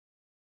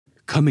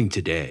Coming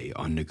today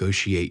on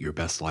Negotiate Your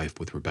Best Life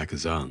with Rebecca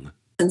Zung.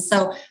 And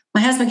so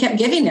my husband kept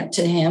giving it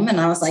to him.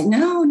 And I was like,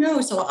 no.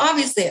 So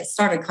obviously it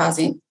started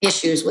causing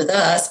issues with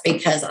us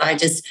because I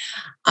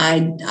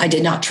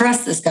did not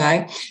trust this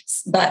guy.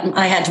 But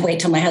I had to wait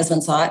till my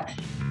husband saw it.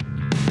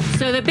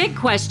 So the big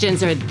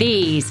questions are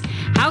these.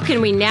 How can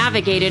we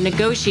navigate and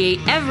negotiate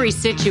every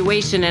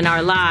situation in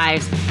our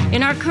lives,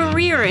 in our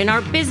career, in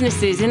our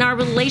businesses, in our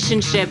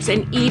relationships,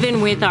 and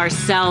even with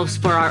ourselves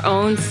for our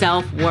own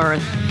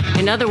self-worth?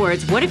 In other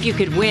words, what if you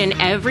could win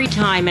every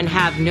time and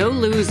have no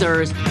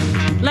losers?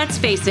 Let's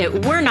face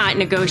it, we're not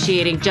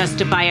negotiating just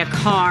to buy a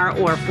car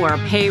or for a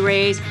pay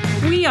raise.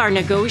 We are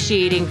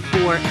negotiating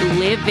for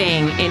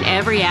living in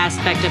every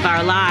aspect of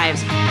our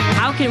lives.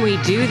 How can we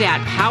do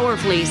that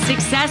powerfully,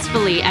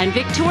 successfully, and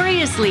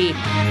victoriously?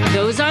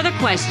 Those are the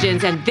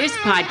questions, and this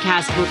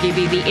podcast will give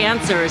you the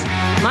answers.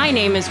 My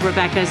name is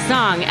Rebecca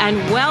Zung, and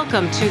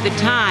welcome to the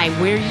time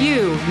where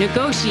you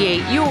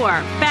negotiate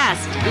your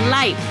best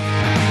life.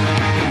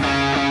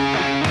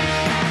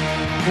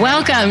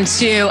 Welcome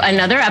to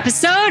another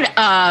episode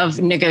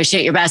of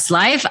Negotiate Your Best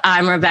Life.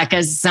 I'm Rebecca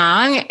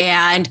Zung,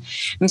 and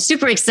I'm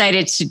super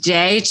excited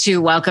today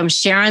to welcome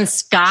Sharon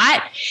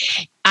Scott.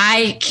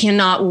 I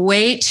cannot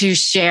wait to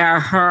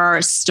share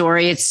her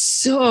story. It's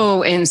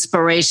so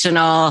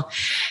inspirational.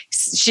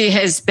 She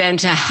has been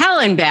to hell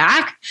and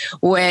back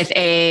with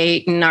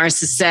a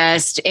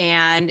narcissist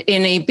and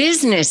in a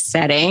business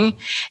setting.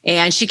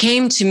 And she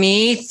came to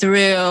me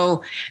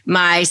through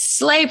my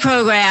Slay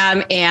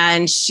program.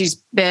 And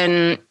she's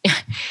was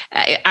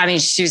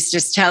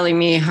just telling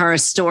me her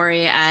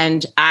story.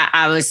 And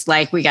I was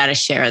like, we got to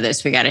share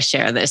this.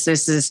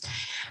 This is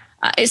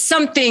it's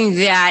something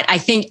that I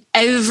think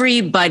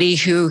everybody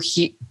who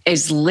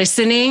is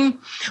listening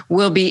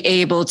will be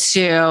able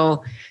to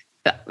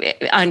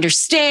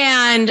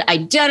understand,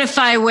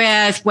 identify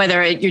with,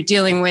 whether you're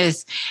dealing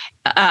with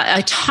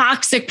a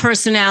toxic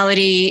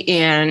personality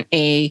in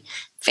a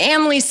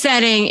family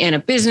setting, in a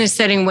business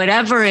setting,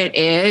 whatever it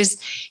is,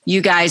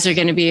 you guys are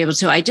going to be able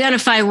to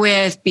identify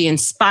with, be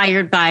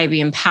inspired by,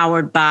 be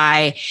empowered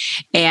by.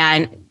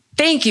 And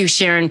thank you,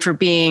 Sharon, for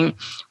being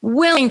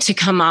willing to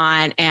come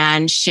on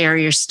and share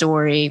your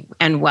story,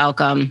 and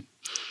welcome.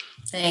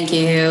 Thank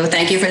you.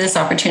 Thank you for this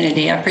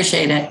opportunity. I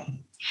appreciate it.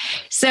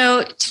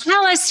 So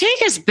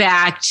take us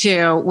back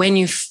to when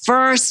you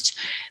first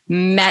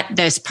met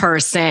this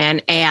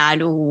person,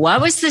 and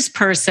what was this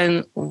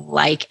person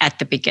like at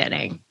the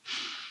beginning?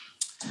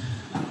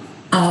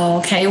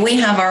 Okay, we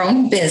have our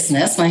own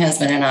business, my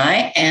husband and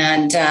I,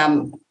 and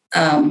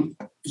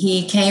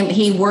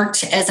he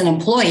worked as an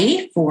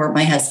employee for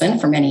my husband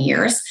for many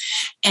years.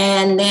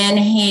 And then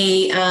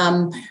he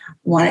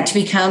wanted to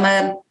become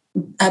a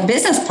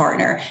business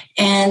partner.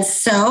 And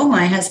so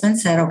my husband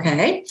said,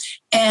 okay.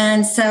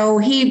 And so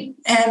we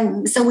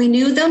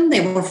knew them.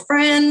 They were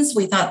friends.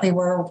 We thought they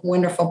were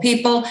wonderful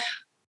people.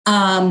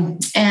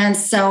 And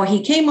so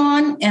he came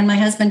on, and my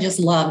husband just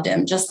loved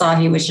him, just thought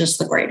he was just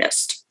the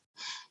greatest.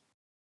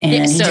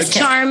 And so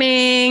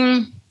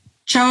charming,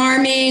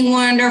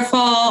 wonderful.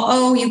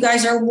 Oh, you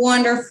guys are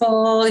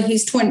wonderful.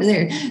 He's 20.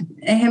 Him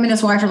and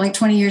his wife are like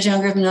 20 years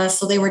younger than us.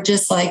 So they were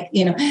just like,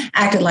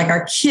 acted like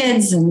our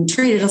kids and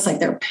treated us like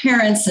their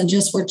parents, and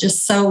were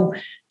just so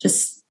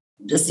kindest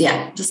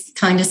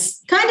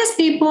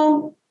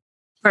people.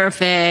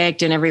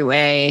 Perfect in every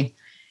way.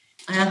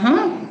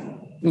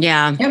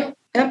 Yeah.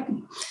 Yep.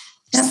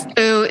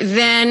 So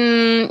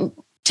then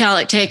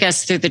take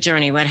us through the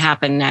journey. What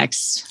happened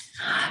next?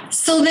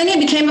 So then he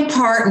became a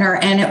partner,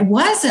 and it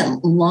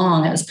wasn't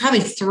long. It was probably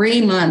 3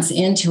 months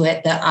into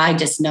it that I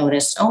just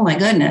noticed, oh my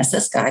goodness,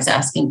 this guy's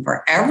asking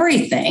for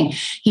everything.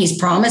 He's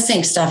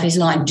promising stuff. He's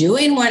not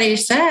doing what he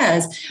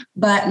says.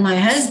 But my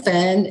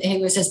husband, he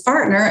was his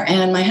partner,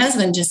 and my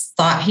husband just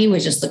thought he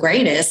was just the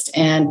greatest.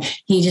 And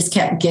he just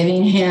kept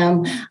giving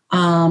him,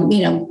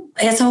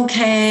 it's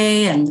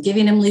okay, and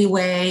giving him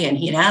leeway. And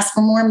he'd ask for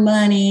more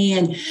money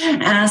and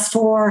ask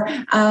for,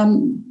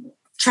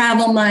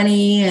 travel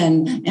money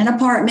and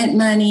apartment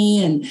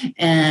money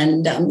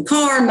and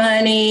car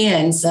money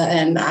and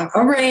a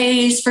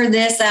raise for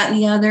this, that, and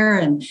the other,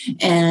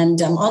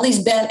 and all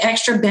these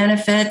extra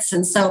benefits.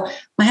 And so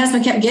my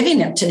husband kept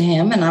giving it to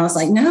him, and I was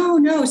like,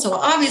 no. So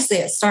obviously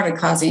it started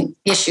causing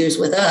issues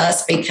with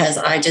us because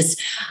I did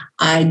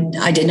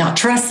not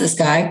trust this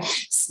guy,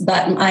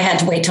 but I had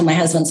to wait till my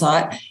husband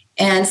saw it.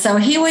 And so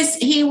he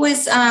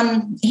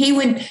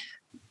would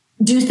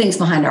do things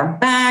behind our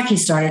back. He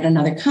started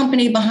another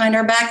company behind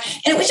our back.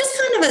 And it was just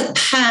kind of a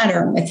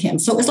pattern with him.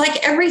 So it was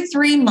like every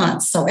 3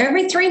 months. So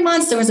every 3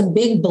 months, there was a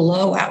big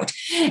blowout.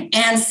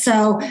 And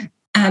so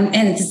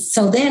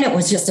then it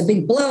was just a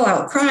big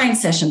blowout crying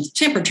session,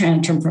 temper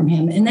tantrum from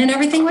him. And then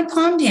everything would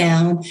calm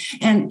down,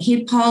 and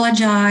he'd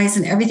apologize,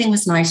 and everything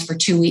was nice for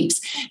 2 weeks.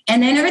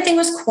 And then everything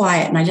was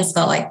quiet. And I just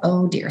felt like,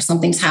 oh dear,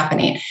 something's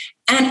happening.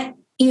 And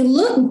you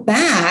look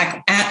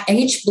back at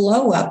each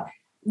blow up,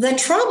 the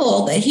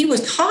trouble that he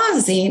was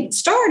causing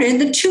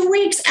started the 2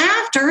 weeks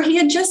after he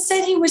had just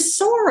said he was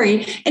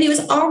sorry. And he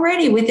was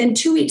already within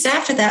 2 weeks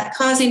after that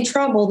causing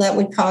trouble that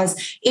would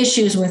cause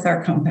issues with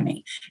our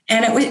company.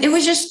 And it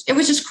was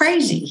just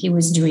crazy. He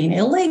was doing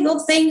illegal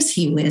things.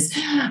 He was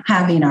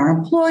having our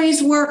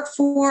employees work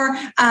for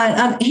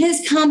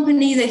his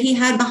company that he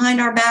had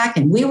behind our back,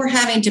 and we were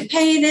having to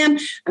pay them.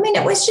 I mean,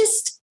 it was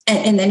just,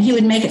 and then he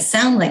would make it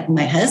sound like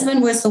my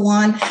husband was the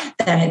one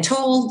that had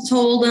told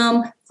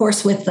him. Of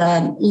course, with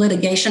the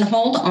litigation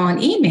hold on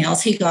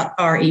emails, he got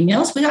our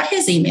emails, we got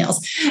his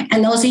emails.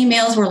 And those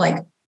emails were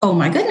like, oh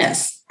my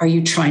goodness, are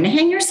you trying to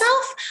hang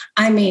yourself?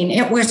 I mean,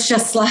 it was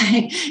just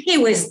like he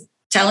was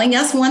telling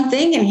us one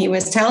thing and he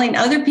was telling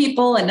other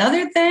people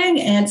another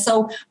thing. And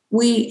so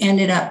we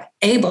ended up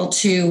able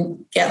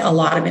to get a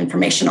lot of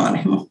information on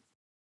him.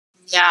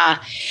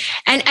 Yeah.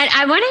 And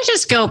I want to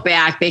just go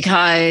back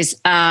because,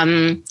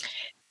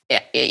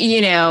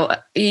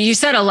 you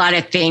said a lot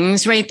of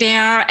things right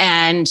there.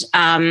 And,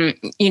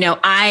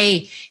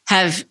 I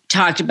have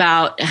talked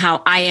about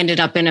how I ended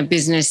up in a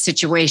business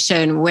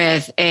situation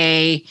with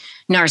a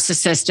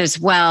narcissist as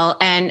well.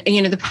 And,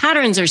 the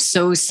patterns are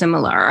so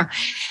similar.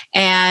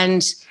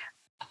 And,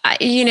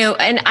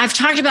 and I've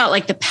talked about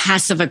like the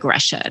passive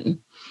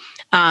aggression.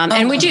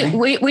 And would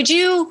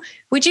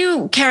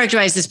you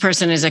characterize this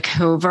person as a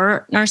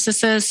covert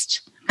narcissist?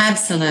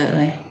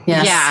 Absolutely.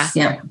 Yes.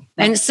 Yeah.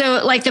 And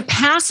so like the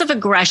passive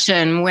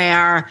aggression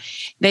where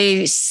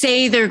they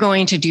say they're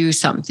going to do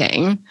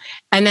something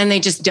and then they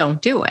just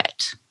don't do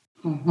it.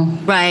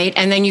 Mm-hmm. Right.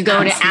 And then you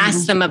go to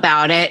ask them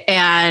about it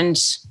and,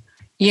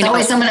 it's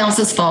always someone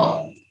else's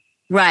fault.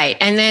 Right.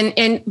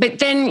 But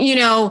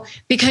then,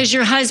 because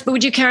your husband,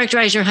 would you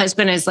characterize your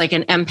husband as like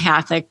an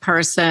empathic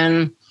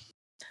person?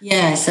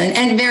 Yes, and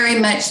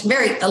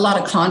a lot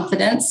of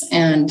confidence,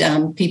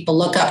 and people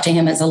look up to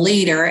him as a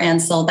leader,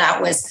 and so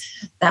that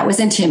was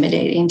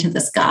intimidating to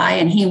this guy,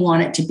 and he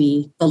wanted to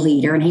be the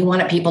leader, and he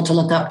wanted people to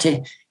look up to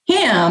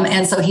him,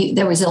 and so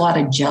there was a lot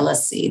of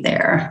jealousy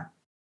there.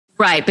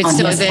 Right. But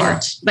there's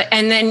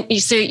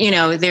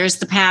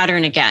the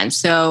pattern again.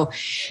 So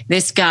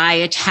this guy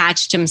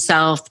attached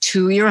himself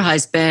to your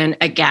husband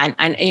again.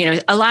 And,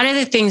 a lot of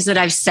the things that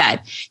I've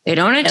said, they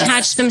don't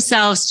attach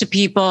themselves to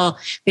people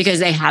because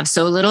they have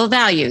so little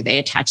value. They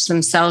attach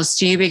themselves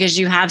to you because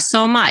you have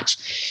so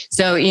much.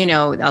 So,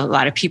 a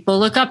lot of people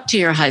look up to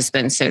your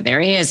husband. So there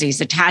he is.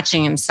 He's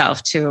attaching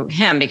himself to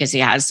him because he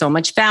has so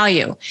much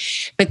value.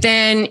 But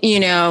then,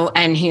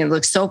 and he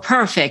looks so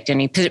perfect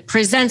and he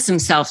presents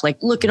himself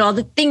like, look at all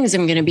the things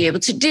I'm going to be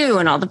able to do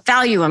and all the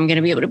value I'm going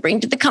to be able to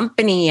bring to the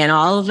company and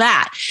all of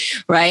that.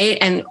 Right.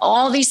 And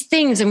all these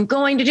things I'm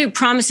going to do,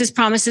 promises.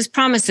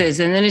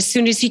 And then as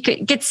soon as he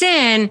gets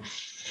in,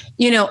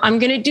 I'm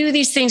going to do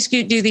these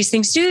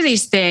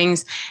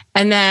things.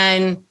 And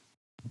then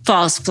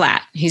falls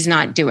flat. He's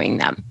not doing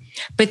them.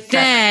 But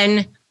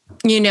then,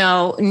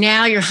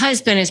 now your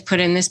husband is put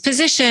in this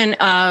position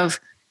of,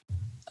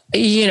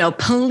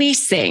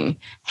 policing.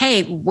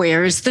 Hey,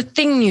 where's the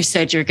thing you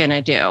said you're going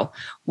to do?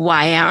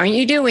 Why aren't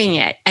you doing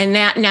it? And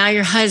that now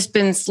your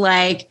husband's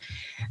like,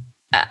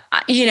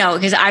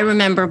 because I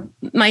remember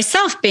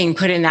myself being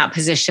put in that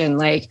position.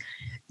 Like,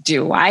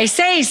 do I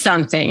say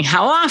something?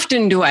 How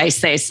often do I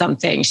say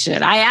something?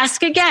 Should I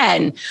ask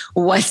again?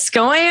 What's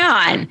going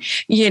on?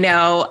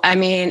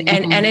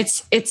 And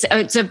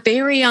it's a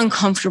very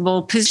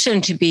uncomfortable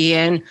position to be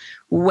in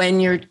when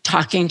you're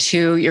talking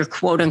to your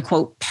quote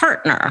unquote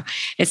partner.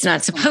 It's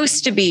not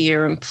supposed to be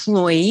your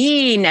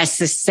employee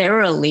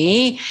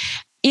necessarily.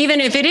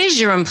 Even if it is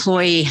your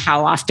employee,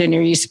 how often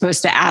are you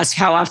supposed to ask?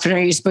 How often are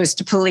you supposed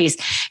to police?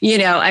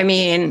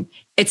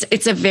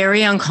 It's a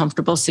very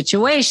uncomfortable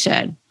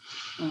situation.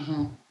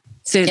 Mm-hmm.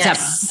 So it's a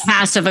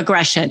passive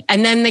aggression.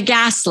 And then the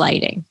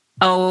gaslighting.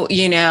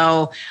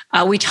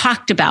 We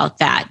talked about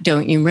that.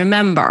 Don't you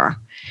remember?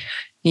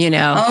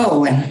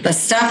 Oh, and the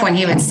stuff when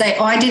he would say,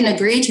 I didn't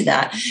agree to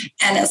that.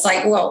 And it's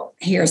like, well,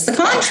 here's the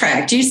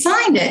contract. You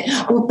signed it.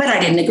 Well, but I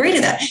didn't agree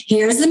to that.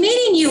 Here's the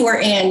meeting you were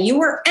in. You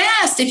were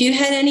asked if you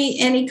had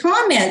any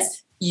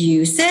comments.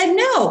 You said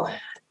no,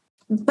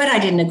 but I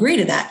didn't agree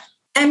to that.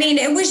 I mean,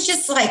 it was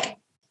just like,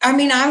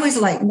 I was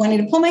like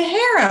wanting to pull my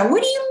hair out.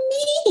 What do you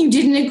mean you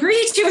didn't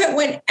agree to it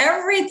when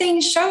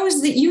everything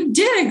shows that you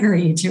did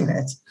agree to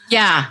it?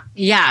 Yeah.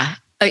 Yeah.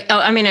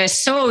 It's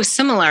so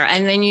similar.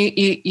 And then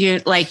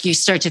you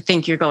start to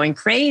think you're going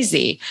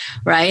crazy,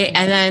 right?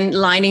 And then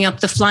lining up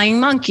the flying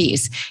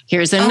monkeys.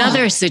 Here's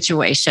another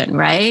situation,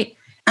 right?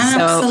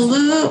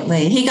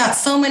 Absolutely. He got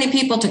so many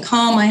people to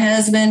call my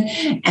husband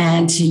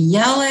and to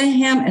yell at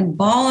him and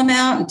bawl him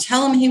out and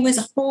tell him he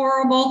was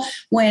horrible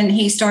when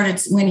he started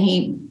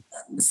suing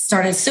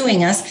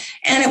us.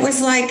 And it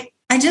was like,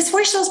 I just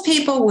wish those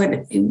people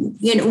would,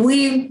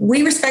 we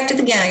respected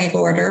the gag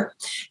order.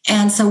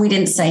 And so we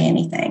didn't say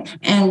anything,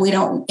 and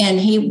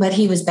but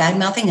he was bad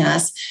mouthing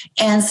us.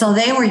 And so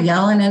they were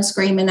yelling and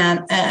screaming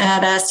at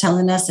us,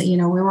 telling us that, we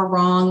were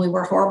wrong. We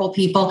were horrible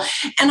people.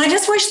 And I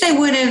just wish they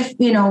would have,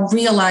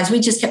 realized, we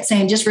just kept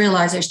saying, just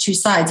realize there's two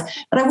sides.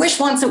 But I wish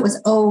once it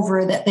was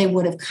over that they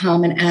would have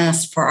come and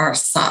asked for our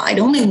side.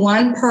 Only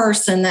one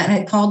person that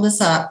had called us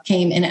up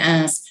came and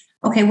asked,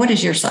 okay, what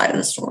is your side of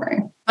the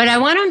story? But I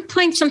want to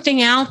point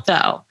something out,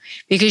 though,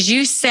 because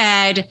you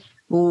said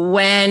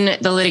when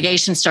the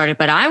litigation started,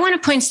 but I want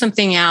to point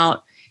something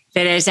out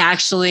that is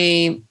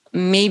actually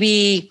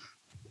maybe,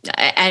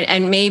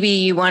 and maybe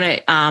you want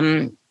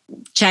to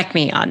check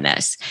me on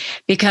this,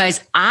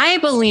 because I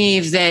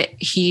believe that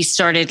he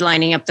started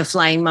lining up the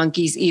flying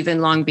monkeys even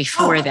long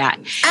before that.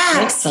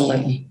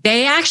 Absolutely.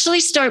 They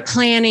actually start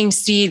planting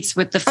seeds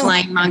with the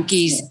flying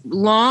monkeys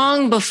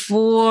long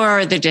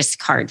before the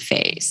discard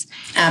phase.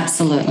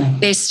 Absolutely.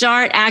 They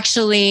start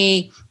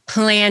actually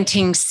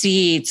planting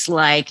seeds,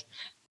 like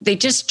they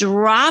just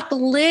drop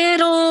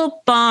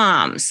little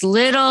bombs,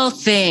 little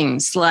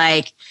things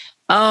like,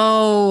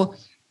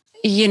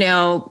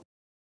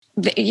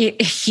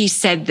 he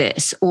said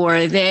this,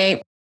 or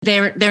they're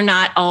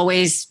not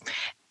always,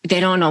 they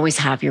don't always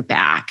have your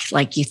back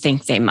like you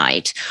think they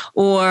might,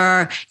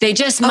 or they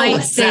just might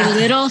say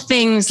little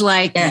things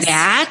like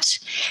that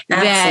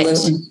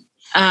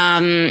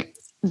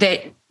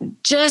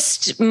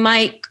just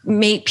might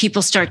make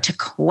people start to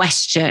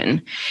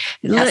question,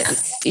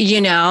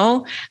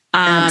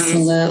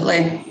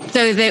 Absolutely.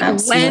 So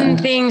that when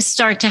things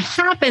start to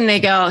happen, they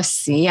go,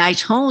 see, I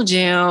told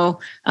you.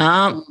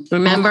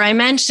 Remember I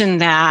mentioned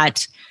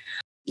that.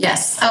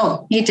 Yes.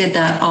 Oh, he did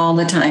that all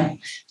the time.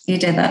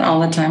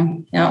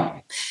 Yeah.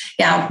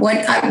 Yeah.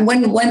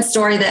 One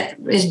story that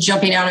is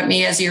jumping out at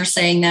me as you're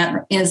saying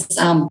that is,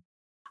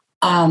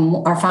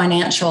 our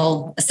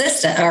financial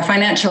assistant, our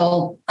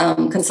financial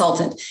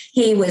consultant,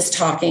 he was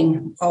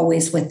talking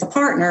always with the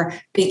partner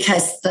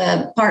because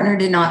the partner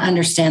did not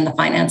understand the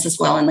finances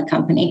well in the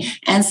company.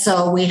 And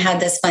so we had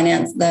the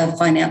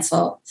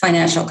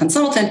financial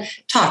consultant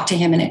talk to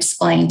him and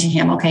explain to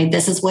him, okay,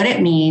 this is what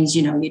it means.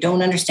 You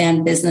don't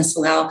understand business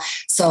well.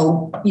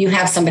 So you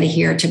have somebody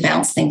here to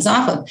bounce things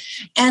off of.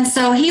 And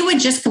so he would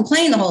just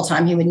complain the whole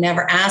time. He would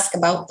never ask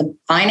about the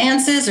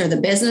finances or the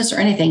business or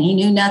anything. He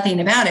knew nothing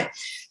about it.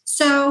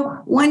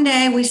 So one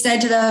day we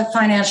said to the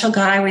financial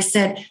guy, we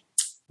said,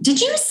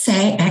 did you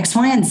say X,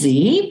 Y, and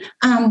Z?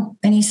 And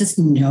he says,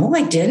 no,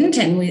 I didn't.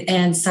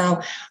 And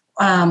so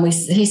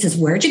he says,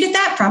 where'd you get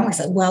that from? We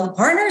said, well, the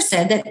partner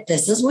said that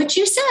this is what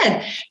you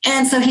said.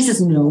 And so he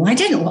says, no, I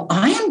didn't. Well,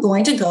 I am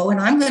going to go and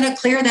I'm going to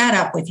clear that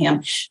up with him.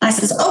 And I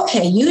says,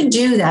 okay, you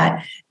do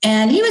that.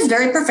 And he was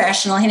very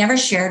professional. He never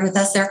shared with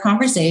us their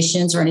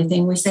conversations or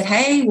anything. We said,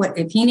 hey, what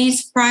if he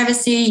needs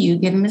privacy, you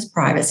give him his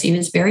privacy. He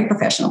was very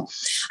professional.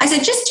 I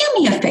said, just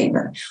do me a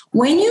favor.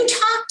 When you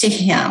talk to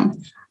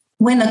him,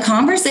 when the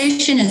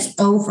conversation is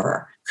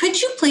over,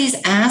 could you please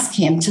ask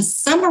him to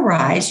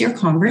summarize your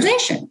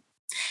conversation?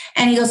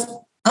 And he goes,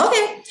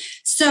 okay.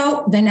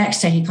 So the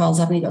next day he calls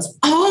up and he goes,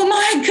 oh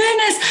my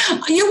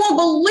goodness, you won't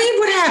believe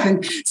what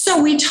happened.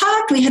 So we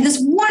talked, we had this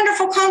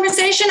wonderful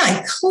conversation.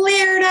 I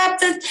cleared up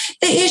the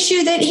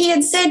issue that he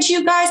had said to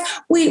you guys.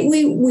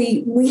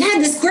 We had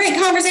this great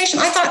conversation.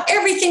 I thought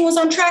everything was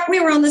on track. We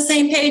were on the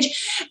same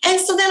page. And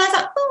so then I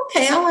thought,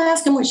 okay, I'll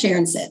ask him what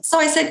Sharon said. So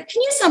I said,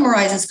 can you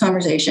summarize this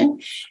conversation?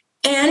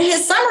 And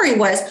his summary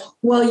was,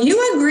 well,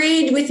 you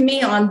agreed with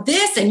me on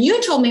this, and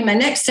you told me my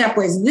next step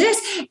was this.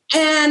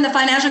 And the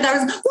financial guy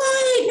was,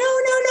 wait, no,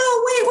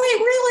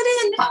 really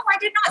didn't. No, I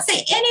did not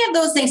say any of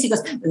those things. He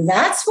goes,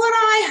 that's what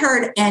I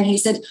heard. And he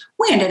said,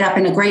 we ended up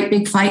in a great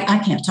big fight. I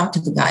can't talk to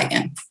the guy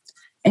again.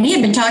 And he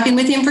had been talking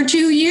with him for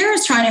 2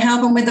 years, trying to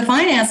help him with the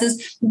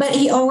finances, but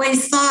he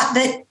always thought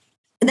that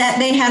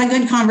they had a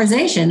good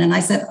conversation. And I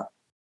said,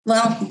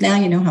 well, now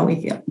you know how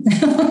we feel.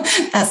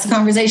 That's the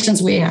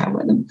conversations we have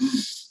with him.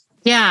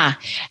 Yeah.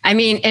 I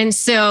mean, and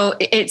so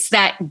it's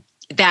that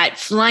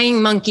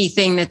flying monkey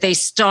thing that they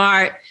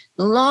start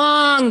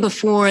long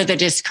before the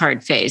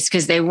discard phase,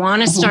 because they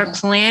want to start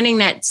planting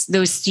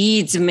those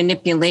seeds of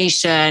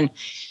manipulation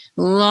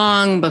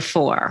long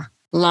before.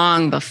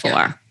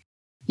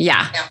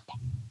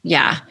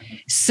 Yeah.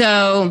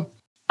 So,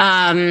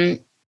 and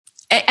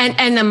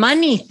the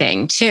money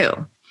thing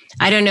too.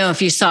 I don't know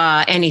if you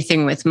saw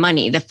anything with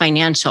money, the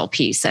financial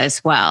piece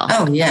as well.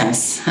 Oh,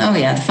 yes. Oh,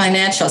 yeah. The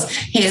financials.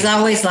 He's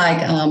always like,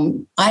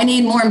 I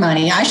need more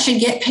money. I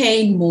should get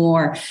paid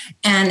more.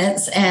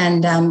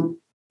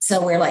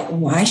 So we're like,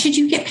 why should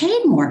you get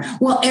paid more?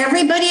 Well,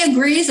 everybody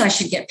agrees I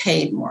should get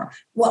paid more.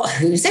 Well,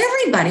 who's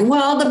everybody?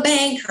 Well, the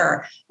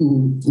banker.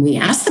 We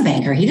asked the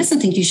banker. He doesn't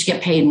think you should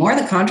get paid more.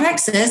 The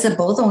contract says that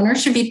both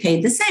owners should be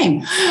paid the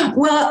same.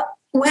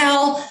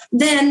 Well,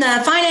 then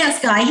the finance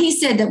guy, he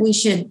said that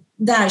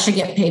I should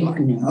get paid more.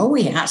 No,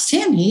 we asked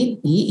him.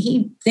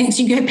 He thinks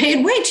you get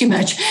paid way too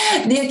much.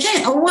 Then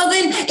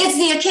it's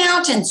the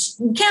accountant.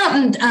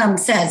 Accountant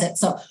says it.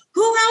 So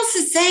who else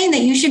is saying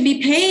that you should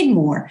be paid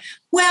more?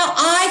 Well,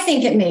 I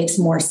think it makes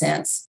more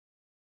sense.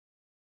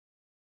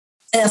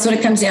 And that's what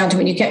it comes down to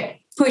when you kept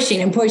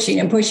pushing and pushing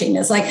and pushing.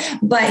 It's like,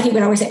 but he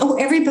would always say, oh,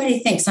 everybody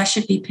thinks I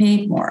should be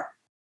paid more.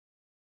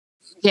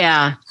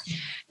 Yeah.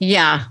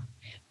 Yeah.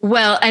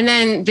 Well, and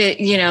then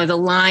the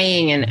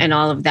lying and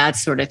all of that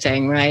sort of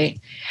thing, right?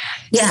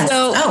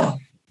 Yeah.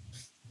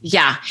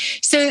 Yeah.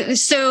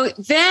 So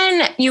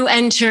then you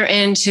enter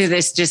into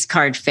this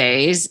discard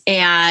phase,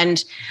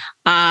 and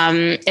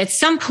at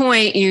some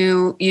point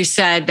you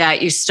said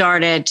that you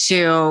started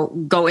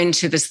to go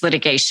into this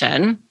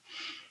litigation.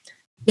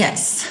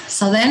 Yes.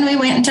 So then we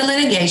went into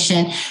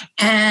litigation,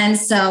 and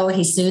so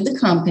he sued the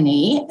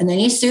company, and then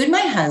he sued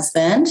my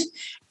husband,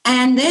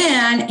 and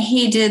then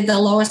he did the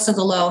lowest of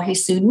the low. He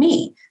sued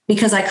me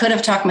because I could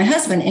have talked my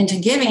husband into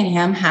giving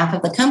him half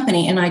of the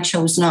company, and I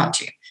chose not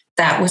to.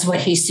 That was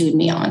what he sued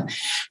me on.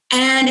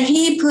 And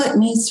he put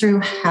me through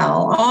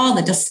hell, all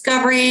the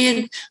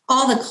discovery,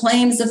 all the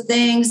claims of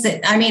things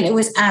it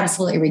was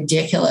absolutely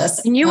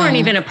ridiculous. And you weren't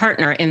even a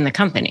partner in the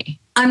company.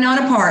 I'm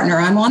not a partner.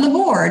 I'm on the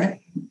board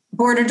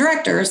of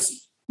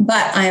directors,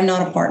 but I am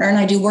not a partner, and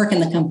I do work in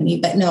the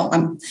company, but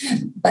no.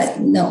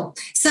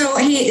 So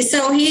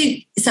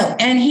he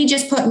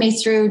just put me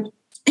through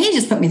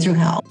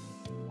hell.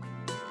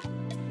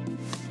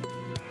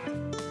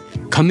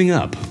 Coming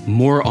up,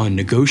 more on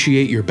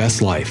Negotiate Your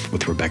Best Life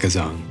with Rebecca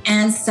Zung.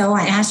 And so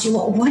I asked you,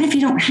 well, what if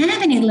you don't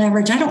have any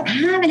leverage? I don't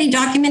have any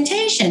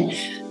documentation.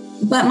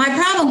 But my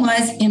problem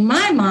was, in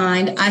my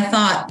mind, I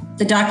thought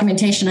the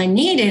documentation I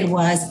needed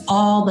was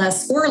all the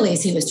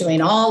swirlies he was doing,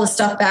 all the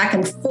stuff back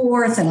and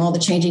forth and all the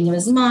changing of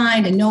his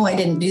mind. And no, I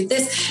didn't do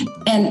this.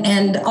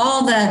 And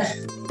all the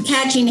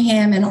catching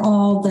him and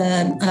all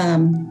the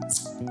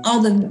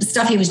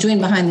stuff he was doing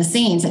behind the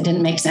scenes that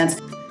didn't make sense.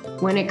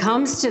 When it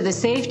comes to the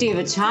safety of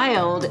a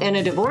child in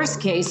a divorce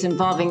case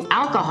involving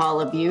alcohol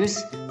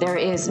abuse, there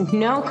is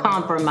no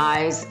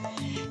compromise.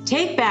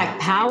 Take back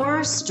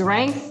power,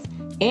 strength,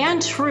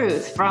 and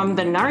truth from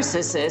the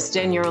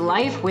narcissist in your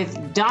life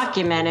with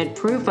documented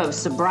proof of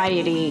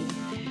sobriety.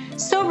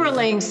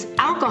 SoberLink's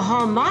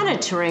alcohol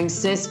monitoring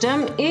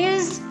system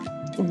is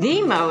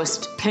the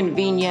most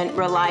convenient,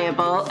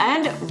 reliable,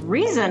 and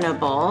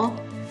reasonable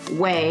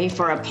way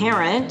for a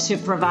parent to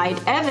provide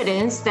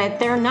evidence that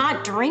they're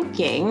not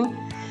drinking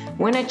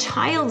when a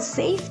child's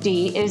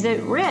safety is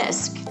at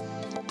risk.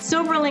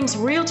 SoberLink's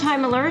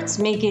real-time alerts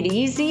make it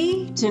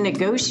easy to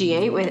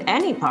negotiate with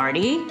any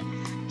party.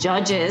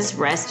 Judges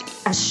rest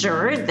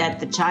assured that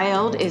the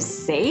child is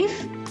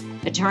safe.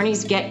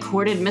 Attorneys get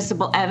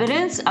court-admissible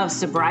evidence of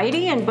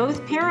sobriety, and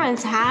both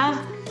parents have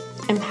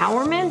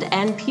empowerment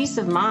and peace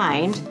of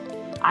mind.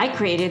 I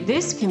created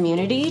this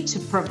community to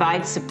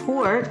provide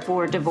support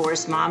for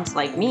divorced moms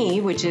like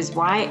me, which is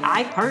why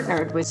I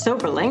partnered with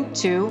SoberLink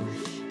to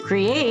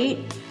create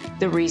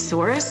the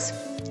resource,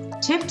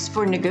 Tips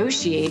for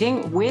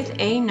Negotiating with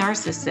a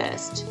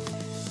Narcissist.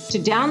 To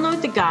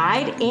download the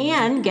guide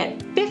and get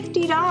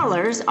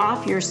 $50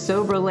 off your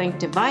SoberLink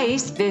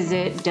device,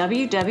 visit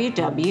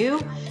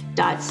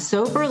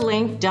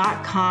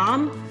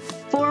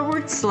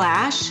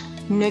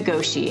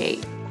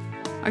www.soberlink.com/negotiate.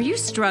 Are you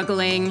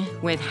struggling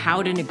with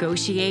how to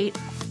negotiate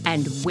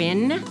and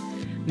win?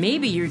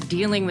 Maybe you're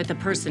dealing with a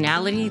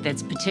personality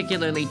that's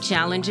particularly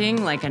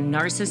challenging, like a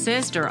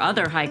narcissist or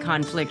other high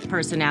conflict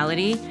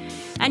personality,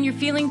 and you're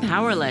feeling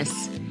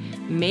powerless.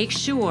 Make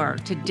sure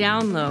to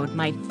download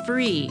my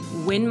free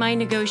Win My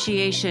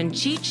Negotiation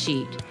cheat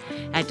sheet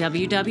at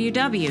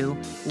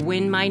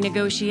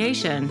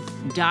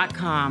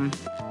www.winmynegotiation.com.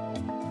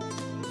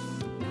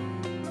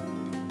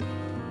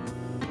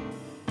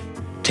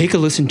 Take a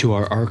listen to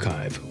our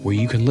archive, where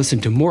you can listen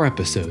to more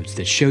episodes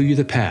that show you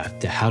the path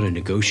to how to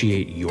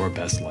negotiate your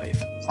best life.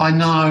 I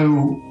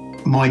know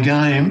my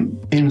game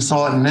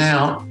inside and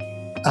out,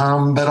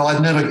 but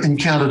I'd never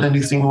encountered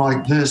anything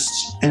like this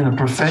in a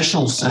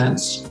professional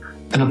sense,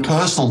 in a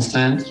personal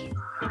sense.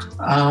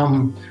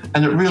 And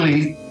it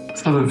really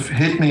sort of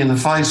hit me in the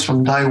face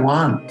from day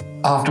one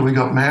after we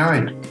got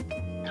married.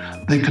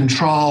 The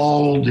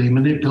control, the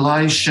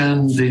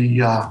manipulation,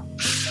 the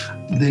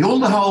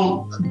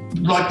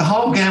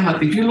whole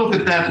gamut. If you look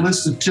at that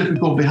list of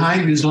typical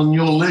behaviors on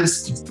your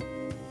list.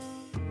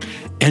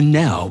 And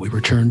now we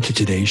return to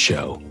today's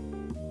show.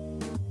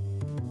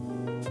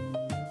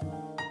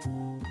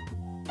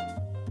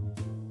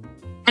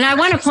 And I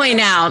want to point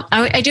out,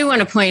 I do want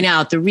to point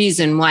out the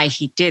reason why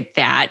he did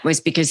that was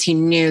because he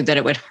knew that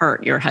it would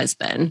hurt your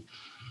husband.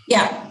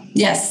 Yeah.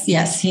 Yes.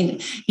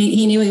 He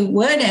knew he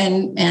would,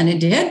 and it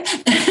did.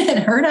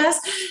 It hurt us.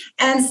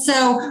 And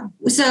so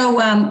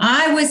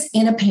I was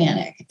in a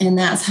panic, and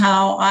that's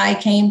how I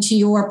came to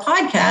your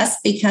podcast,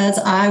 because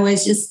I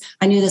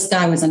knew this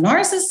guy was a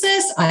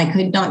narcissist. I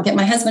could not get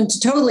my husband to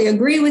totally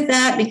agree with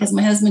that, because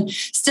my husband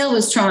still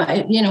was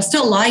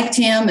still liked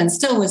him and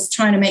still was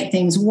trying to make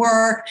things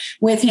work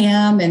with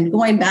him and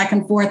going back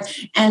and forth.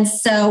 And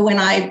so when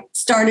I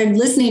started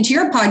listening to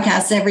your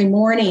podcast every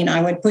morning,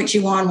 I would put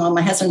you on while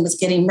my husband was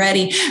getting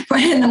ready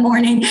in the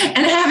morning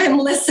and have him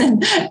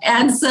listen.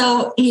 And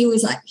so he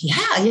was like,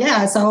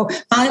 yeah. So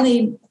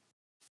finally,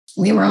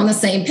 we were on the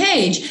same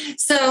page.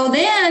 So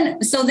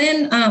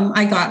then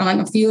I got on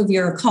a few of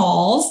your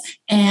calls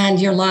and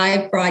your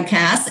live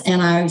broadcasts,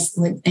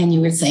 and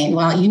you were saying,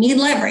 well, you need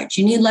leverage,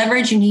 you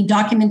need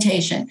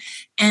documentation.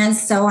 And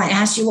so I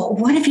asked you, well,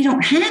 what if you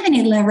don't have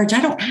any leverage?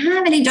 I don't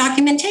have any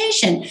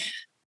documentation.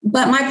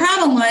 But my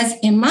problem was,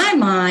 in my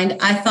mind,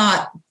 I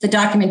thought the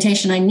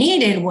documentation I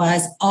needed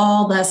was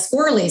all the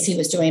swirlies he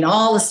was doing,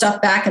 all the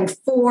stuff back and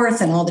forth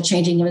and all the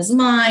changing of his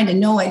mind. And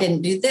no, I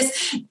didn't do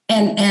this.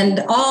 And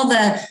all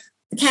the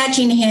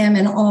catching him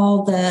and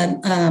all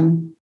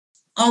the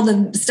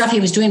stuff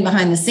he was doing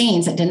behind the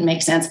scenes that didn't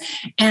make sense.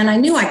 And I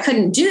knew I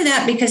couldn't do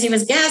that because he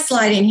was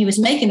gaslighting. He was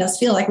making us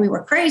feel like we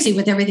were crazy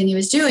with everything he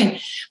was doing.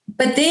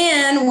 But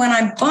then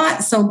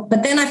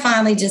I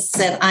finally just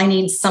said, I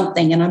need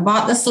something. And I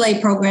bought the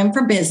Slay program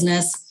for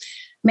business,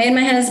 made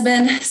my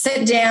husband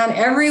sit down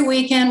every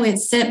weekend. We'd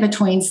sit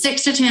between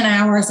 6 to 10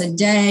 hours a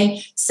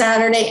day,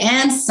 Saturday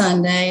and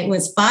Sunday. It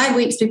was 5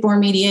 weeks before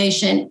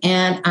mediation.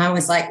 And I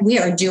was like, we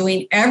are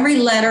doing every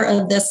letter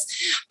of this.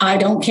 I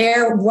don't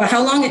care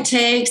how long it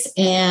takes.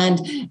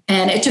 And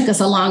it took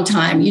us a long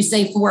time. You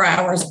say 4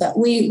 hours, but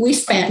we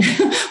spent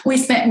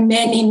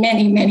many,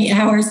 many, many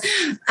hours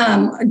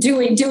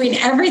doing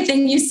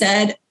everything you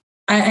said,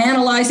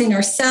 analyzing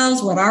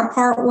ourselves, what our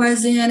part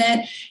was in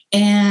it.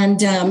 And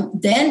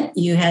then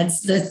you had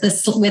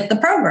this with the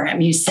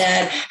program. You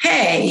said,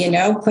 hey,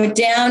 put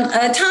down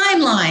a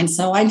timeline.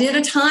 So I did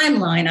a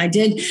timeline. I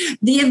did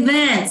the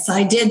events.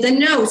 I did the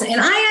notes.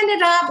 And I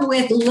ended up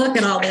with, look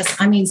at all this.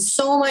 I mean,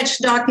 so much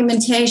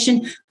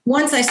documentation.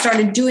 Once I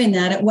started doing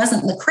that, it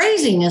wasn't the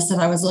craziness that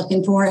I was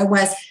looking for. It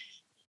was,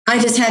 I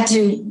just had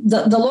to,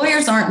 the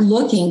lawyers aren't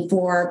looking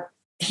for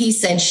he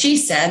said, she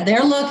said.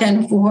 They're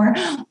looking for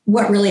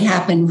what really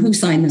happened, who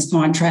signed this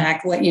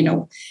contract, what's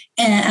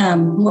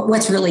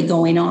really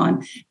going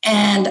on.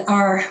 And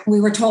we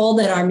were told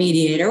that our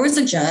mediator was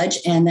a judge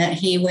and that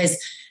he was,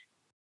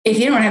 if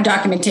you don't have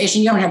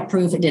documentation, you don't have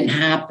proof it didn't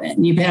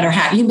happen. You better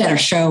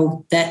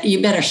show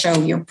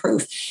your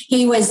proof.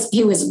 He was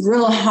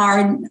real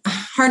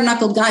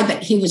hard-knuckled guy,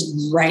 but he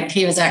was great.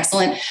 He was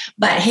excellent.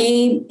 But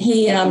we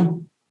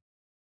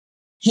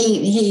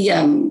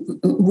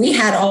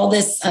had all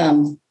this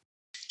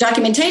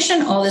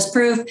documentation, all this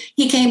proof.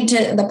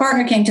 The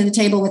partner came to the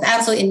table with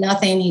absolutely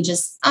nothing. He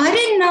just, I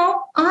didn't know.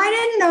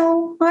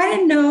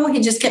 He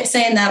just kept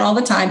saying that all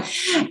the time.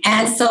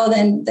 And so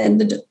then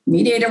the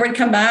mediator would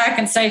come back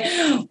and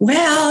say,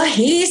 well,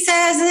 he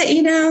says that,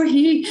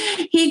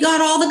 he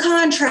got all the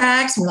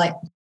contracts. We're like,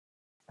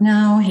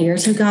 no,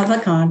 here's who got the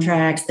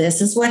contracts.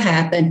 This is what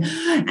happened.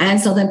 And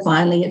so then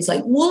finally it's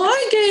like, well,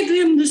 I gave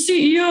him the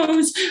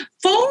CEO's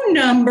phone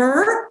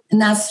number.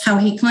 And that's how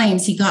he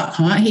claims he got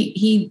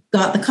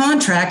the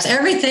contracts.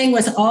 Everything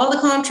was, all the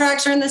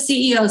contracts are in the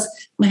CEO's,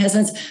 my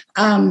husband's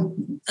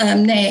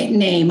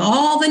name.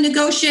 All the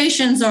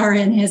negotiations are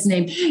in his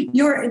name.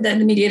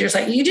 The mediator's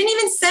like, you didn't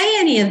even say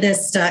any of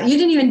this stuff. You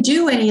didn't even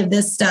do any of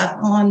this stuff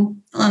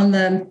on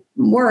the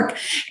work,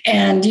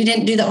 and you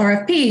didn't do the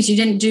RFPs. You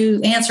didn't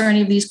answer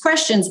any of these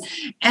questions.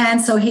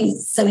 And so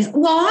he's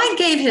well, I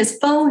gave his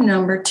phone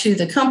number to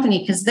the company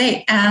because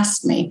they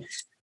asked me.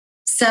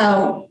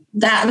 So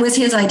that was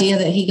his idea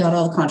that he got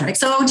all the contracts.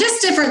 So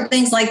just different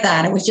things like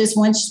that. It was just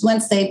once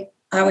I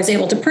was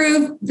able to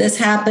prove this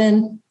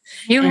happened.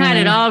 You had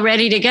it all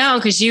ready to go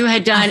because you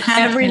had done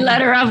every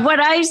letter of what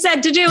I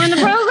said to do in the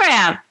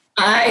program.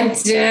 I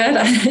did.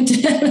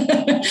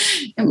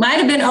 It might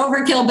have been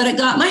overkill, but it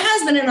got my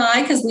husband and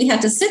I, because we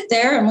had to sit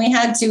there and we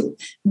had to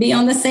be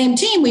on the same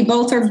team. We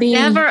both are being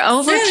never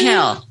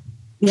overkill.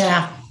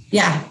 Yeah.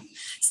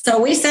 So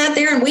we sat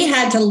there and we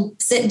had to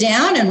sit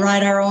down and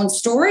write our own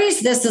stories.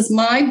 This is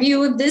my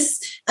view of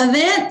this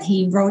event.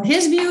 He wrote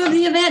his view of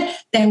the event.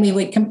 Then we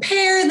would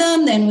compare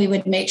them. Then we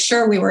would make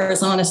sure we were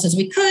as honest as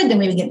we could. Then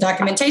we would get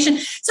documentation.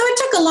 So it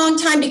took a long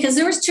time because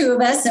there was two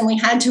of us and we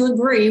had to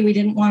agree. We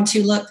didn't want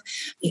to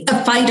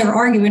fight or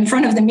argue in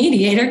front of the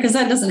mediator because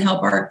that doesn't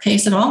help our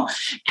case at all.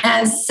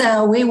 And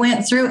so we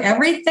went through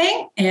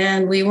everything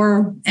and we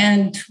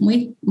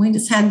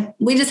just had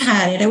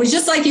it. It was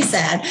just like you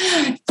said,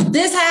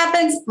 this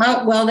happens.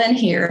 Well, then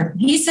here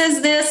he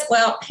says this.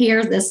 Well,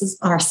 here, this is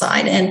our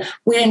side. And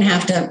we didn't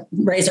have to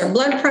raise our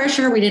blood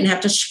pressure. We didn't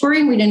have to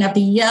scream. We didn't have to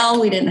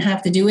yell. We didn't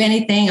have to do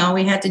anything. All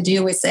we had to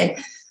do was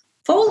say,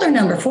 folder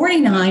number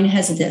 49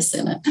 has this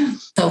in it.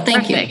 So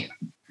thank you.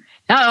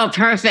 Oh,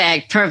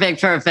 perfect.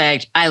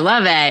 I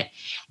love it.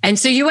 And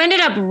so you ended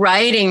up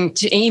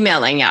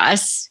emailing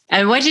us.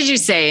 And what did you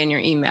say in your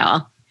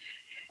email?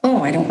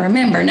 Oh, I don't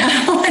remember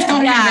now.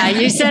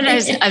 You sent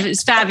us a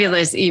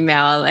fabulous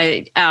email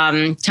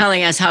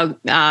telling us how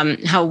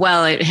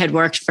well it had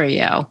worked for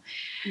you.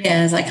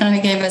 Yes, I kind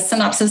of gave a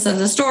synopsis of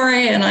the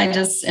story, and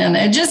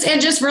it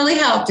just really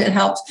helped. It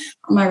helped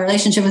my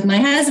relationship with my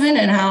husband,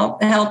 and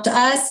helped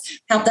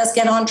us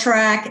get on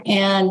track,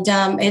 and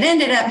it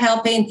ended up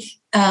helping.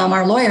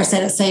 Our lawyer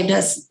said it saved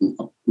us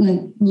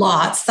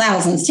lots,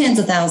 thousands, tens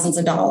of thousands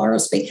of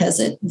dollars,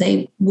 because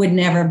they would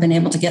never have been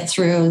able to get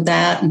through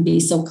that and be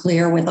so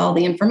clear with all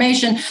the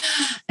information.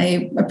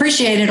 I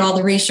appreciated all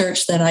the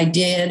research that I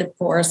did, of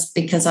course,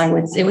 because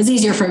it was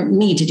easier for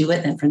me to do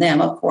it than for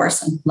them, of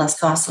course, and less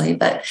costly.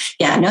 But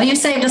yeah, no, you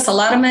saved us a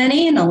lot of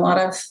money and a lot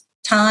of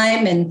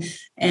time,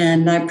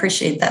 and I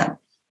appreciate that.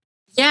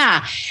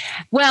 Yeah.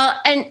 Well,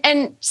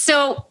 and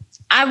so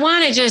I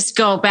want to just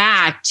go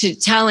back to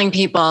telling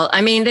people,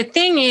 I mean, the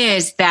thing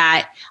is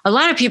that a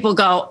lot of people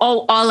go,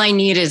 oh, all I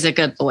need is a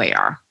good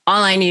lawyer.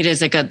 All I need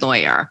is a good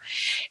lawyer.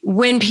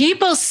 When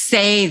people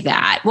say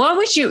that, what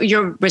would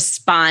your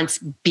response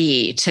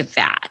be to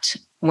that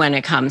when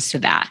it comes to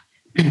that?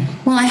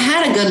 Well, I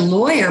had a good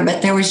lawyer,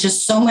 but there was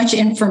just so much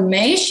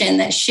information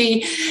that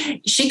she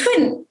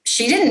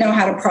didn't know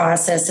how to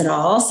process it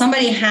all.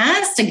 Somebody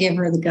has to give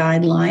her the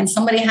guidelines.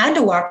 Somebody had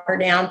to walk her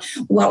down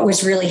what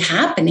was really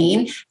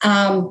happening.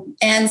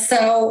 And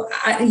so,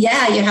 you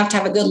have to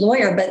have a good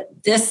lawyer, but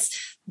this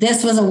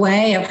was a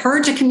way of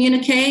her to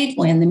communicate.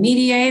 When the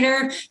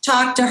mediator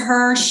talked to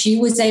her, she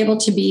was able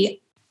to be,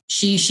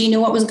 she knew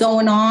what was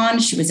going on.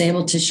 She was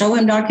able to show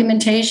him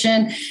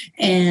documentation.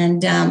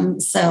 And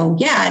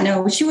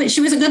she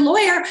was a good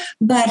lawyer,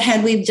 but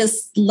had we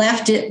just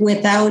left it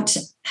without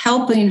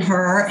helping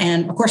her,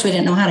 and of course we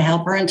didn't know how to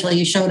help her until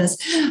you showed us,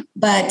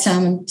 but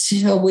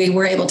so we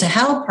were able to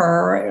help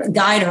her,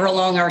 guide her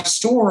along our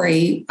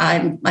story,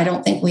 I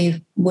don't think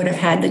we would have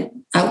had the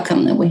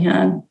outcome that we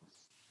had.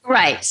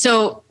 Right.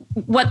 So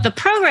what the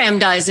program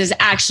does is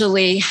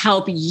actually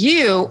help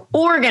you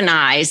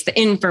organize the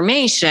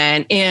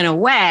information in a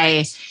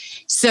way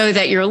so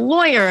that your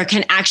lawyer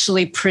can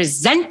actually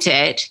present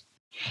it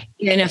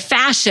in a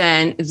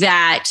fashion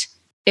that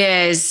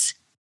is,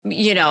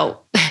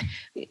 so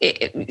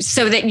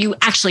that you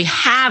actually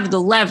have the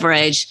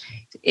leverage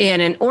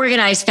in an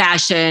organized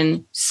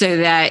fashion so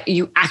that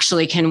you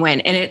actually can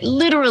win. And it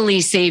literally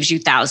saves you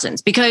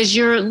thousands, because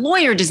your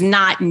lawyer does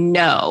not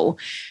know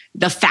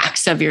the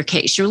facts of your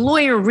case. Your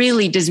lawyer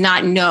really does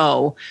not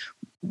know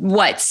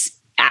what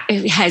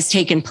has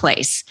taken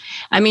place.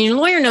 I mean, your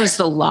lawyer knows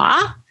the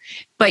law,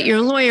 but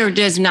your lawyer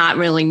does not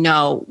really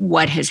know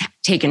what has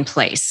taken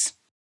place.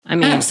 I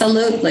mean,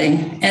 absolutely.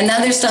 And the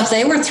other stuff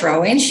they were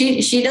throwing,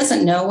 she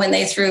doesn't know when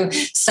they threw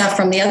stuff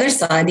from the other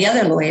side, the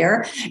other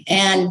lawyer,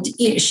 and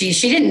she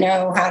didn't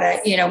know how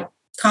to,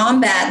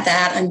 combat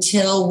that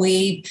until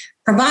we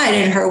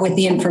provided her with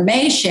the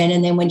information.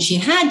 And then when she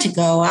had to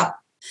go up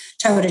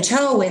toe to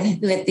toe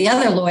with the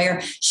other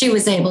lawyer, she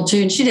was able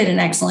to, and she did an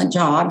excellent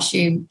job.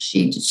 She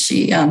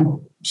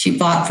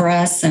fought for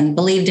us and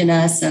believed in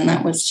us,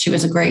 and she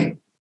was a great.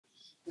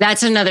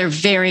 That's another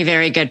very,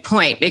 very good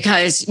point,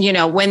 because,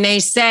 when they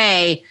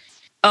say,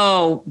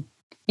 oh,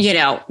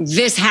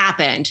 this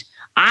happened,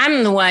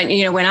 I'm the one,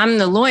 when I'm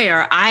the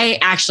lawyer, I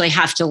actually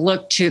have to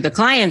look to the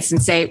clients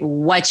and say,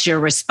 what's your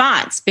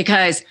response?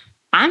 Because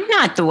I'm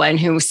not the one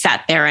who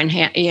sat there and,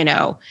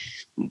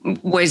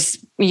 was,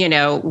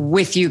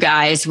 with you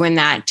guys when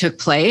that took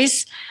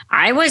place.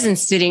 I wasn't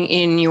sitting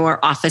in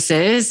your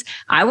offices.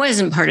 I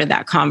wasn't part of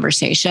that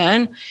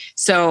conversation.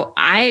 So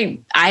I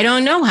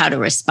don't know how to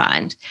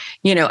respond,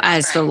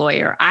 as the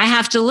lawyer. I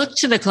have to look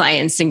to the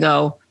clients and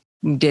go,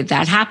 did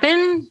that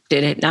happen?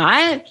 Did it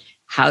not?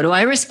 How do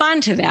I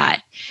respond to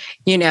that?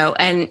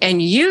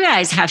 And you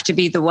guys have to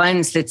be the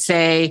ones that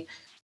say,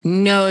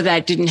 no,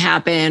 that didn't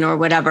happen or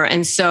whatever.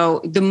 And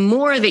so the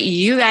more that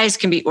you guys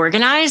can be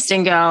organized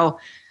and go,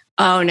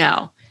 oh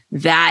no,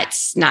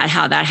 that's not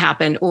how that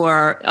happened.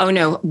 Or, oh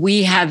no,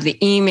 we have the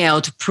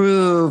email to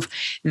prove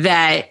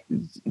that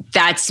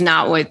that's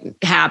not what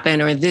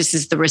happened, or this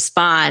is the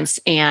response.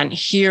 And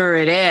here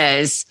it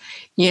is,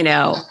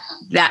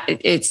 that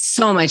it's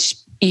so much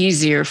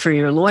easier for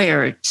your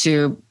lawyer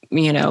to,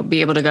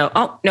 be able to go,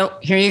 oh no,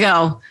 here you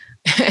go.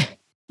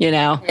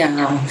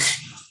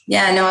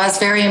 Yeah, no, I was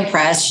very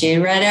impressed. She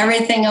read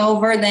everything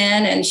over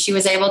then, and she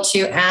was able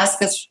to ask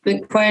us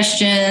good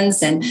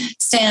questions and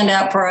stand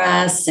up for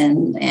us.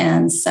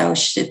 And so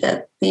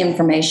the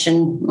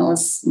information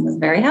was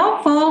very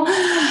helpful.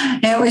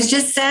 It was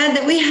just sad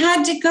that we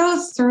had to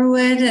go through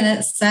it. And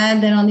it's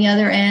sad that on the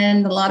other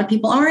end, a lot of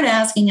people aren't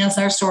asking us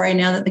our story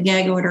now that the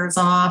gag order is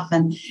off.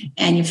 And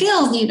you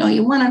feel,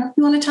 you want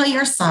to tell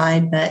your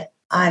side, but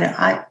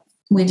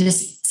we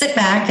just sit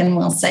back and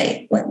we'll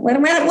say, what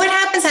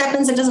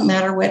happens. It doesn't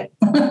matter what,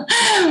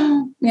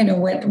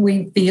 what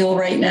we feel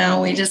right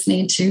now. We just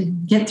need to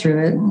get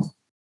through it.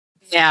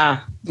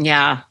 Yeah.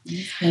 Yeah.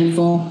 It's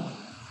painful.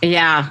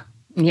 Yeah.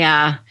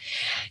 Yeah.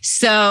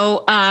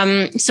 So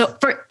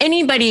for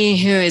anybody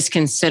who is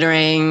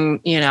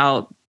considering,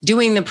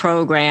 doing the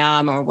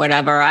program or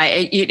whatever,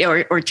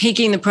 or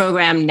taking the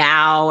program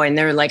now, and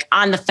they're like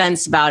on the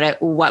fence about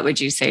it, what would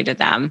you say to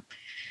them?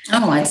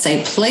 Oh, I'd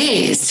say,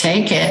 please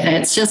take it.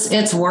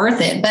 It's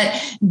worth it,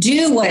 but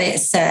do what it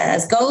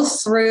says. Go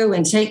through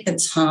and take the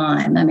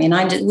time. I mean,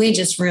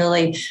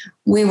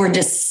 we were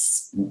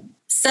just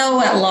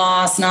so at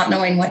loss, not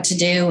knowing what to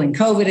do. And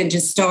COVID had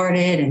just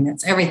started, and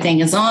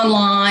everything is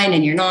online,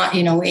 and you're not,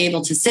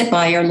 able to sit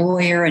by your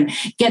lawyer and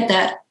get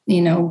that,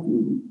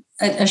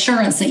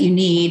 assurance that you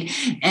need.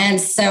 And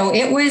so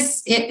it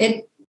was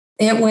a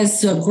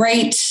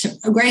great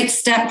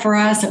step for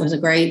us. It was a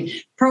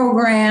great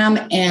program,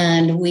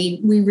 and we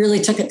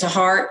really took it to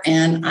heart.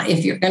 And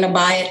if you're going to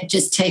buy it,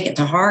 just take it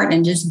to heart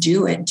and just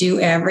do it. Do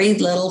every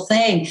little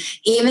thing.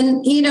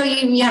 Even,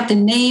 you have to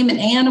name an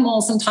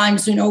animal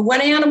sometimes,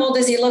 what animal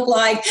does he look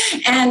like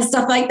and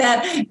stuff like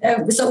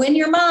that. So in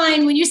your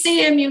mind, when you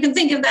see him, you can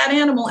think of that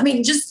animal. I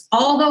mean, just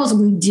all those,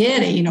 we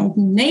did it,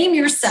 name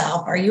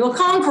yourself. Are you a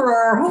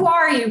conqueror? Who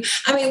are you?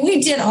 I mean,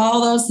 we did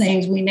all those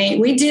things.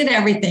 We did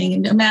everything.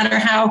 And no matter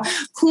how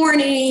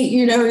corny,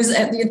 you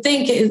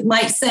think it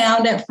might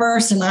sound at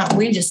first, and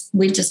we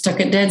just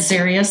took it dead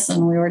serious,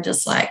 and we were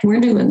just like,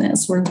 we're doing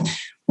this. We're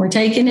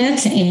taking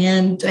it,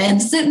 and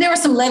there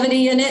was some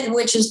levity in it,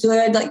 which is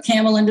good, like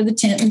camel under the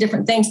tent and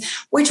different things,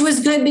 which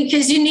was good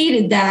because you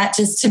needed that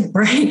just to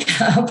break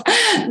up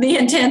the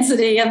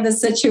intensity of the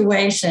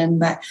situation.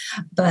 But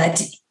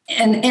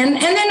and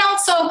then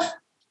also,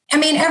 I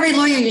mean, every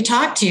lawyer you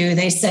talk to,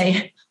 they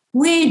say,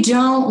 we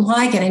don't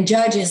like it. And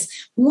judges,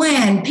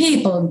 when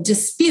people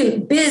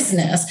dispute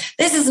business,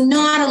 this is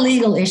not a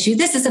legal issue.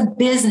 This is a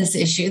business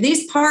issue.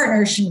 These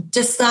partners should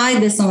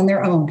decide this on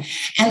their own.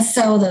 And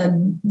so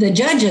the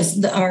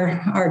judges,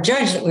 our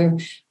judge that we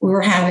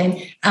were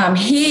having,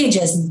 he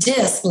just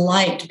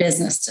disliked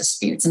business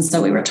disputes. And so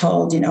we were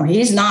told,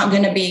 he's not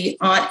going to be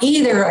on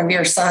either of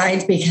your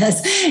sides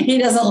because he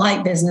doesn't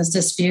like business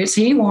disputes.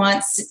 He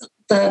wants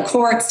the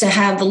courts to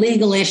have the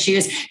legal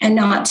issues and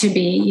not to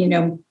be,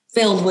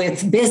 filled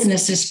with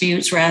business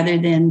disputes rather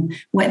than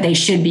what they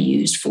should be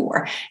used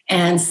for.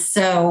 And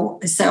so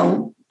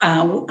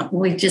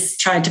we just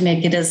tried to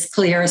make it as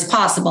clear as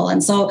possible.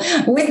 And so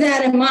with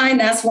that in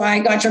mind, that's why I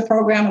got your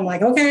program. I'm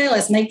like, okay,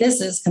 let's make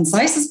this as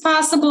concise as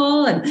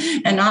possible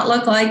and not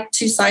look like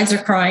two sides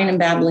are crying and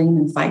battling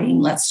and fighting.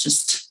 Let's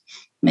just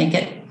make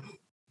it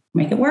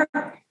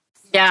work.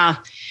 Yeah.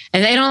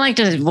 And they don't like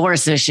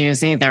divorce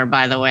issues either,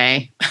 by the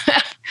way.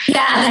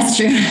 Yeah, that's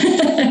true.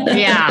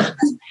 Yeah.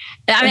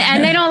 I mean,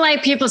 and they don't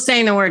like people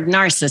saying the word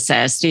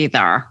narcissist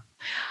either.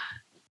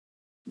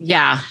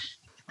 Yeah.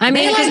 I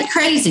mean, they like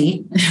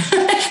crazy.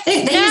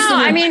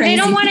 They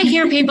don't want to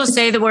hear people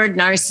say the word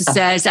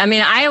narcissist. I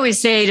mean, I always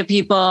say to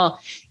people,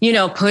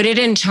 put it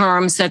in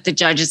terms that the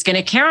judge is going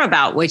to care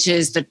about, which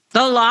is the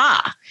law,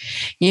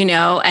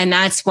 and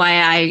that's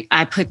why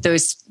I put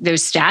those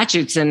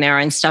statutes in there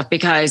and stuff,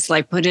 because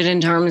put it in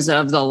terms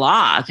of the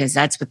law, because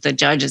that's what the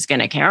judge is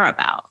going to care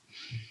about.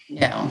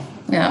 Yeah.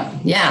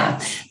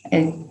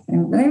 And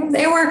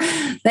they were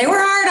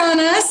hard on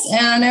us,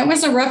 and it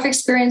was a rough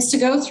experience to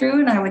go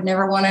through, and I would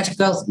never want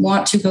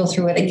to go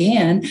through it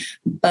again.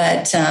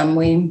 But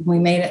we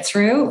made it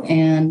through,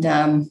 and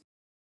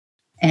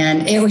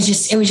it was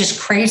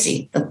just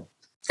crazy. The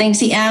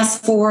things he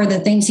asked for, the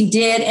things he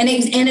did, and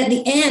at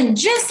the end,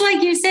 just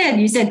like you said,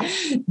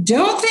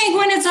 don't think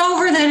when it's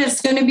over that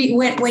it's going to be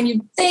when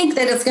you think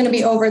that it's going to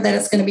be over that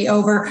it's going to be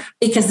over,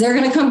 because they're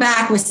going to come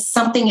back with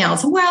something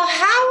else. Well,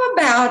 how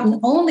about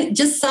only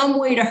just some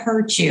way to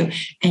hurt you?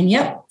 And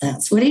yep,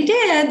 that's what he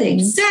did. The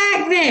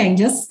exact thing.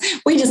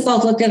 We just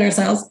both looked at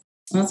ourselves.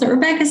 That's what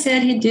Rebecca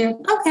said he'd do.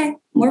 Okay,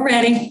 we're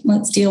ready.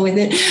 Let's deal with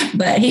it.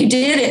 But he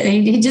did it.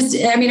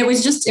 It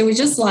was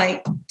just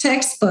like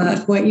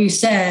textbook what you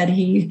said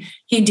he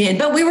did.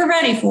 But we were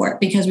ready for it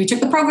because we took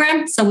the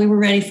program. So we were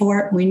ready for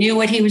it. We knew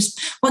what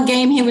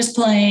game he was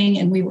playing,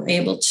 and we were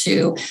able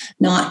to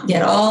not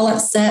get all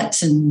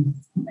upset and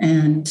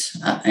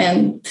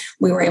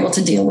we were able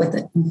to deal with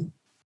it.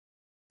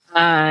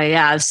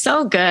 Yeah,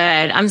 so good.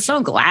 I'm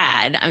so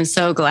glad.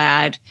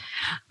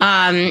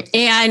 And,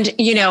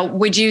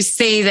 would you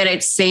say that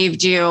it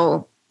saved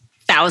you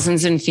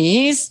thousands in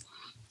fees?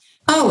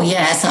 Oh,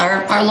 yes.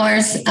 Our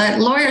lawyers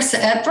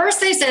at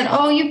first they said,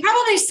 oh, you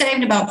probably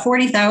saved about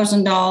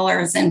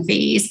 $40,000 in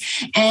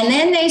fees. And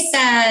then they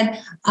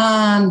said,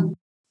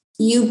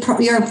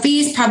 your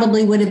fees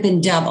probably would have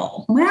been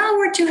double. Well,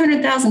 we're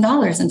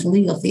 $200,000 into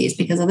legal fees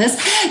because of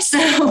this.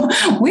 So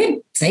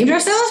we saved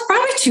ourselves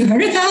probably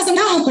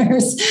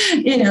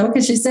 $200,000,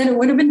 because she said it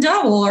would have been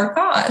double our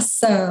cost.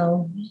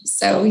 So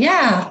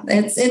yeah,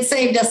 it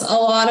saved us a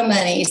lot of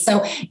money.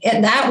 So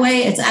that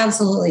way it's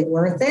absolutely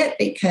worth it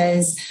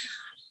because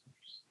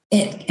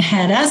it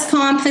had us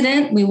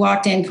confident. We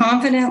walked in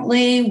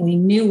confidently. We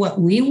knew what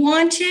we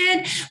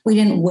wanted. We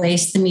didn't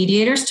waste the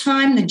mediator's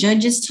time, the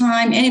judge's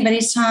time,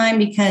 anybody's time,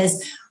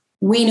 because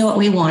we knew what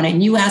we wanted.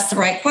 And you asked the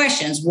right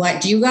questions. What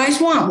do you guys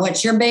want?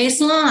 What's your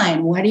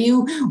baseline? What are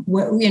you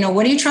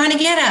trying to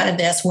get out of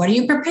this? What are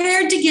you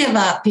prepared to give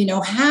up?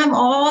 Have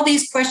all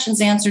these questions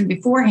answered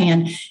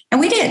beforehand.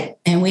 And we did.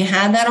 And we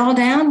had that all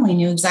down. We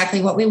knew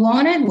exactly what we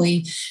wanted.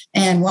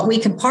 And what we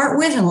could part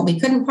with and what we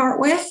couldn't part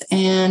with.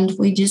 And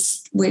we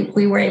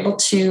were able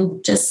to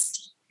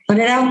just put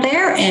it out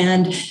there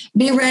and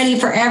be ready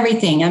for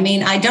everything. I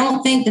mean, I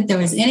don't think that there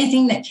was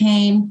anything that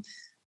came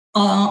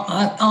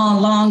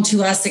along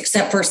to us,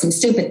 except for some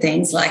stupid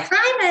things like,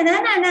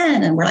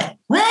 and we're like,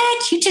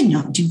 what? You did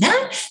not do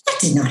that? That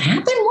did not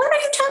happen. What are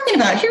you talking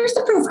about? Here's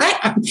the proof.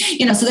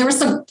 So there were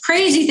some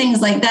crazy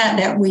things like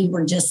that we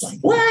were just like,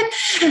 what?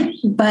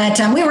 But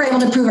we were able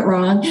to prove it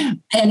wrong.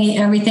 And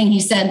everything he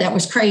said that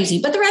was crazy.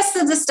 But the rest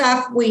of the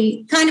stuff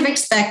we kind of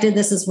expected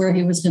this is where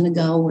he was going to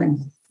go.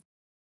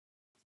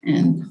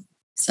 And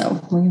so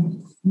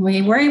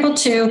we were able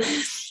to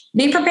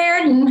be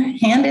prepared and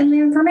hand in the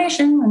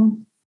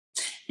information.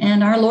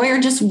 And our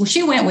lawyer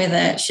she went with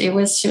it. She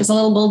was a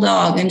little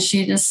bulldog, and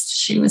she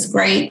was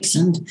great,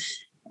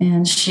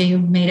 and she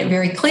made it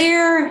very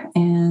clear.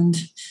 And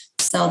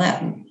so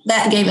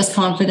that gave us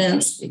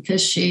confidence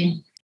because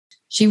she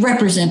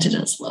represented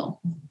us well.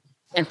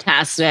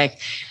 Fantastic.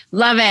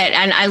 Love it.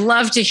 And I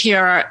love to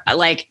hear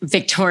like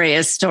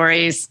Victoria's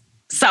stories.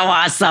 So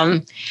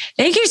awesome.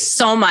 Thank you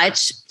so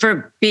much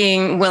for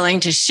being willing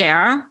to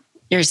share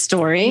your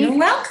story. You're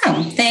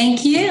welcome.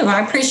 Thank you.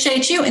 I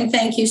appreciate you. And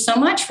thank you so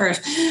much for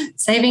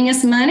saving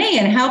us money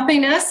and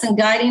helping us and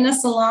guiding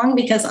us along,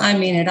 because I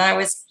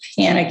was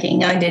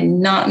panicking. I did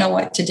not know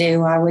what to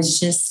do. I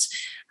was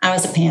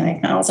a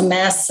panic. I was a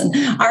mess. And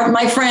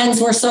my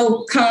friends were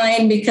so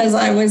kind because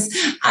I was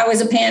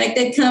a panic.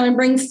 They'd come and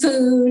bring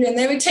food, and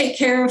they would take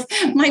care of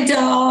my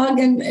dog,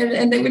 and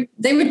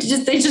they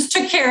just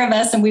took care of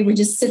us, and we would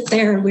just sit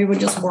there and we would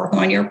just work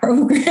on your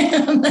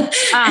program.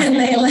 And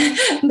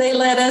they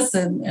let us,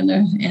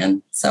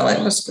 and so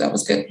that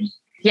was good.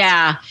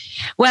 Yeah.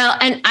 Well,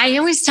 and I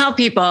always tell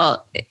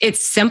people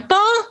it's simple,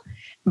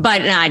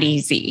 but not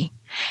easy.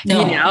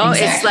 No,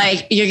 exactly. It's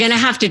like you're going to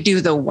have to do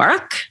the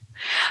work.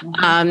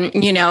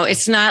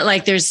 It's not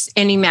like there's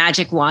any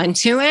magic wand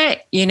to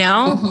it,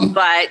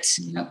 but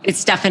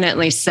it's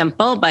definitely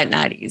simple, but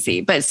not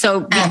easy. But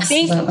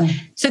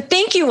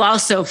thank you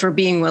also for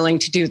being willing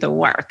to do the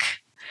work.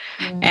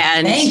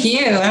 And thank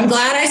you. I'm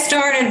glad I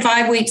started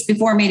 5 weeks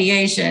before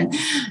mediation,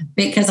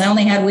 because I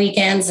only had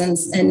weekends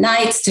and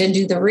nights to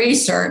do the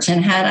research.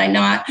 And had I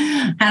not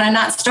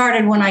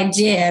started when I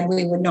did,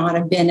 we would not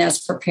have been as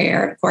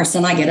prepared. Of course,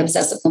 then I get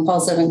obsessive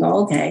compulsive and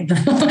go, okay,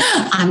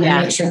 I'm going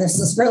to make sure this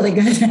is really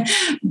good.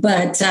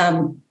 But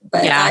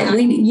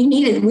we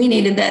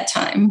needed that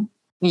time.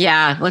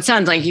 Yeah. Well, it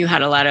sounds like you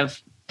had a lot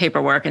of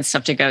paperwork and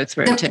stuff to go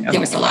through too. There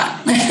was a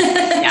lot.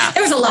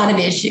 There was a lot of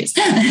issues.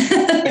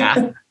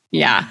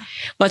 Yeah.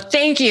 Well,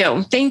 thank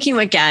you. Thank you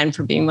again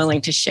for being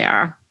willing to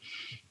share.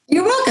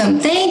 You're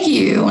welcome. Thank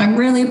you. I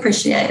really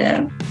appreciate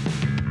it.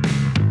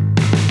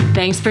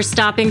 Thanks for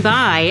stopping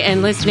by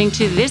and listening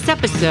to this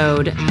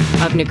episode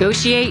of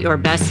Negotiate Your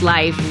Best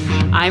Life.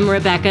 I'm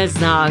Rebecca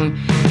Zung.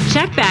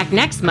 Check back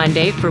next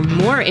Monday for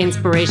more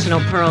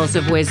inspirational pearls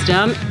of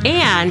wisdom.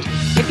 And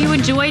if you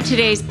enjoyed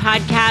today's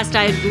podcast,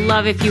 I'd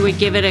love if you would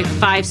give it a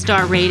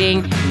 5-star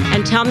rating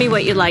and tell me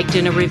what you liked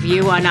in a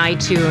review on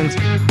iTunes.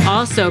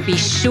 Also, be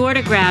sure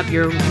to grab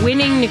your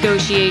winning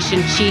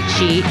negotiation cheat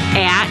sheet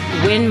at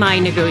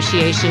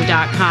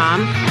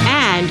winmynegotiation.com.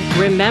 And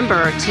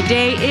remember,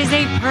 today is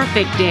a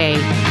perfect day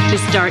to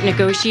start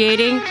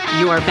negotiating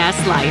your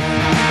best life.